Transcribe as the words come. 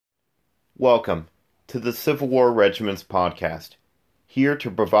Welcome to the Civil War Regiments podcast, here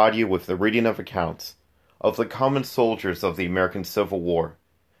to provide you with the reading of accounts of the common soldiers of the American Civil War,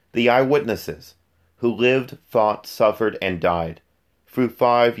 the eyewitnesses who lived, fought, suffered, and died through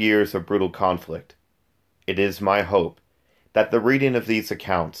 5 years of brutal conflict. It is my hope that the reading of these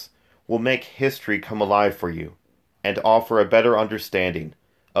accounts will make history come alive for you and offer a better understanding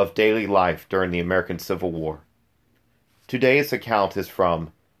of daily life during the American Civil War. Today's account is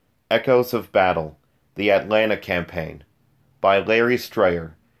from Echoes of Battle, The Atlanta Campaign, by Larry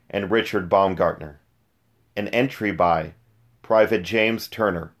Strayer and Richard Baumgartner. An entry by Private James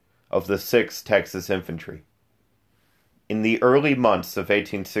Turner of the 6th Texas Infantry. In the early months of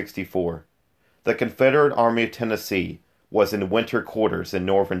 1864, the Confederate Army of Tennessee was in winter quarters in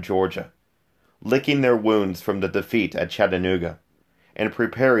northern Georgia, licking their wounds from the defeat at Chattanooga, and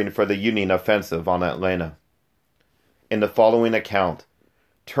preparing for the Union offensive on Atlanta. In the following account,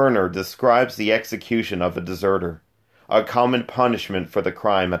 Turner describes the execution of a deserter, a common punishment for the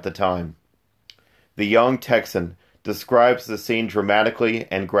crime at the time. The young Texan describes the scene dramatically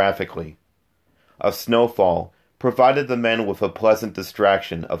and graphically. A snowfall provided the men with a pleasant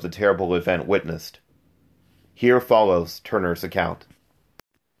distraction of the terrible event witnessed. Here follows Turner's account.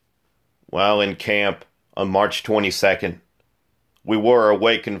 While in camp on March 22nd, we were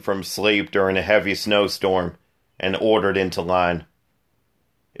awakened from sleep during a heavy snowstorm and ordered into line.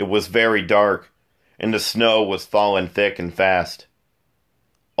 It was very dark, and the snow was falling thick and fast.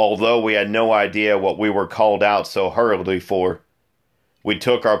 Although we had no idea what we were called out so hurriedly for, we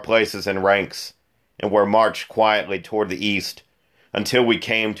took our places in ranks and were marched quietly toward the east until we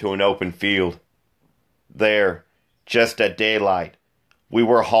came to an open field. There, just at daylight, we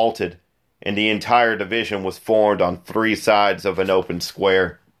were halted, and the entire division was formed on 3 sides of an open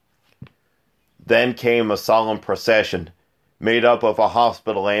square. Then came a solemn procession made up of a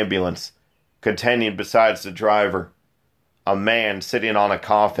hospital ambulance, containing besides the driver, a man sitting on a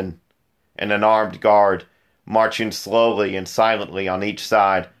coffin, and an armed guard marching slowly and silently on each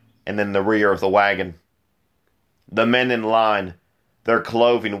side and in the rear of the wagon. The men in line, their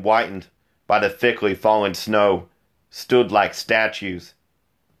clothing whitened by the thickly falling snow, stood like statues.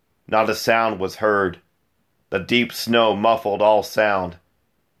 Not a sound was heard. The deep snow muffled all sound,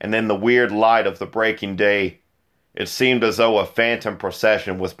 and in the weird light of the breaking day, it seemed as though a phantom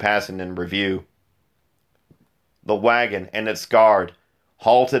procession was passing in review. The wagon and its guard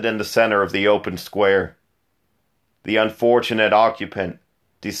halted in the center of the open square. The unfortunate occupant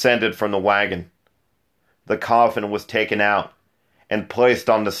descended from the wagon. The coffin was taken out and placed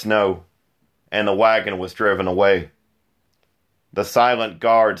on the snow, and the wagon was driven away. The silent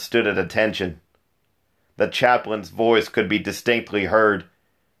guard stood at attention. The chaplain's voice could be distinctly heard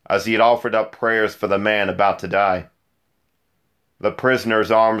as he had offered up prayers for the man about to die. The prisoner's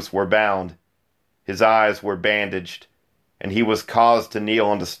arms were bound, his eyes were bandaged, and he was caused to kneel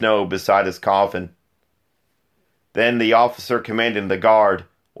on the snow beside his coffin. Then the officer commanding the guard,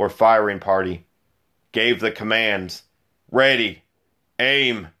 or firing party, gave the commands, "Ready,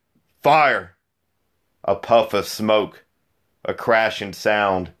 aim, fire!" A puff of smoke, a crashing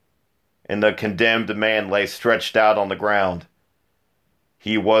sound, and the condemned man lay stretched out on the ground.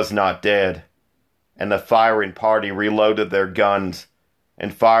 He was not dead, and the firing party reloaded their guns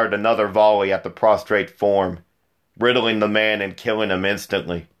and fired another volley at the prostrate form, riddling the man and killing him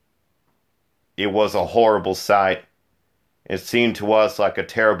instantly. It was a horrible sight. It seemed to us like a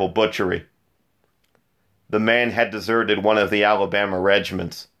terrible butchery. The man had deserted one of the Alabama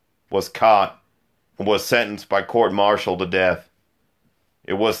regiments, was caught, and was sentenced by court-martial to death.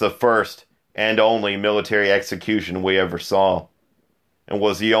 It was the first and only military execution we ever saw, and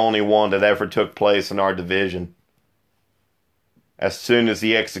was the only one that ever took place in our division. As soon as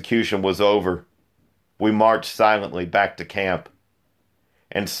the execution was over, we marched silently back to camp,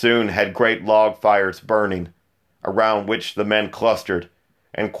 and soon had great log fires burning, around which the men clustered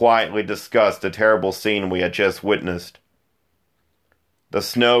and quietly discussed the terrible scene we had just witnessed. The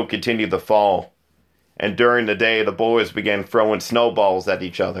snow continued to fall, and during the day the boys began throwing snowballs at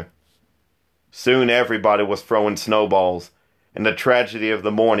each other. Soon everybody was throwing snowballs, and the tragedy of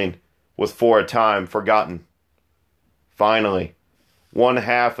the morning was for a time forgotten. Finally, one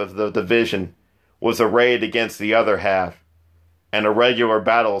half of the division was arrayed against the other half, and a regular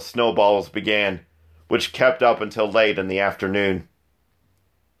battle of snowballs began, which kept up until late in the afternoon.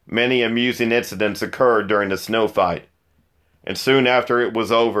 Many amusing incidents occurred during the snow fight, and soon after it was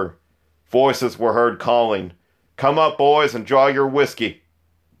over, voices were heard calling, "Come up, boys, and draw your whiskey."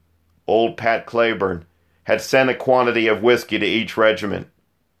 Old Pat Claiborne had sent a quantity of whiskey to each regiment,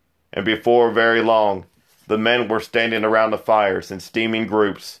 and before very long the men were standing around the fires in steaming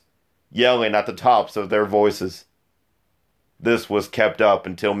groups, yelling at the tops of their voices. This was kept up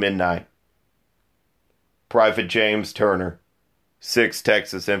until midnight. Private James Turner, 6th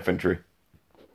Texas Infantry.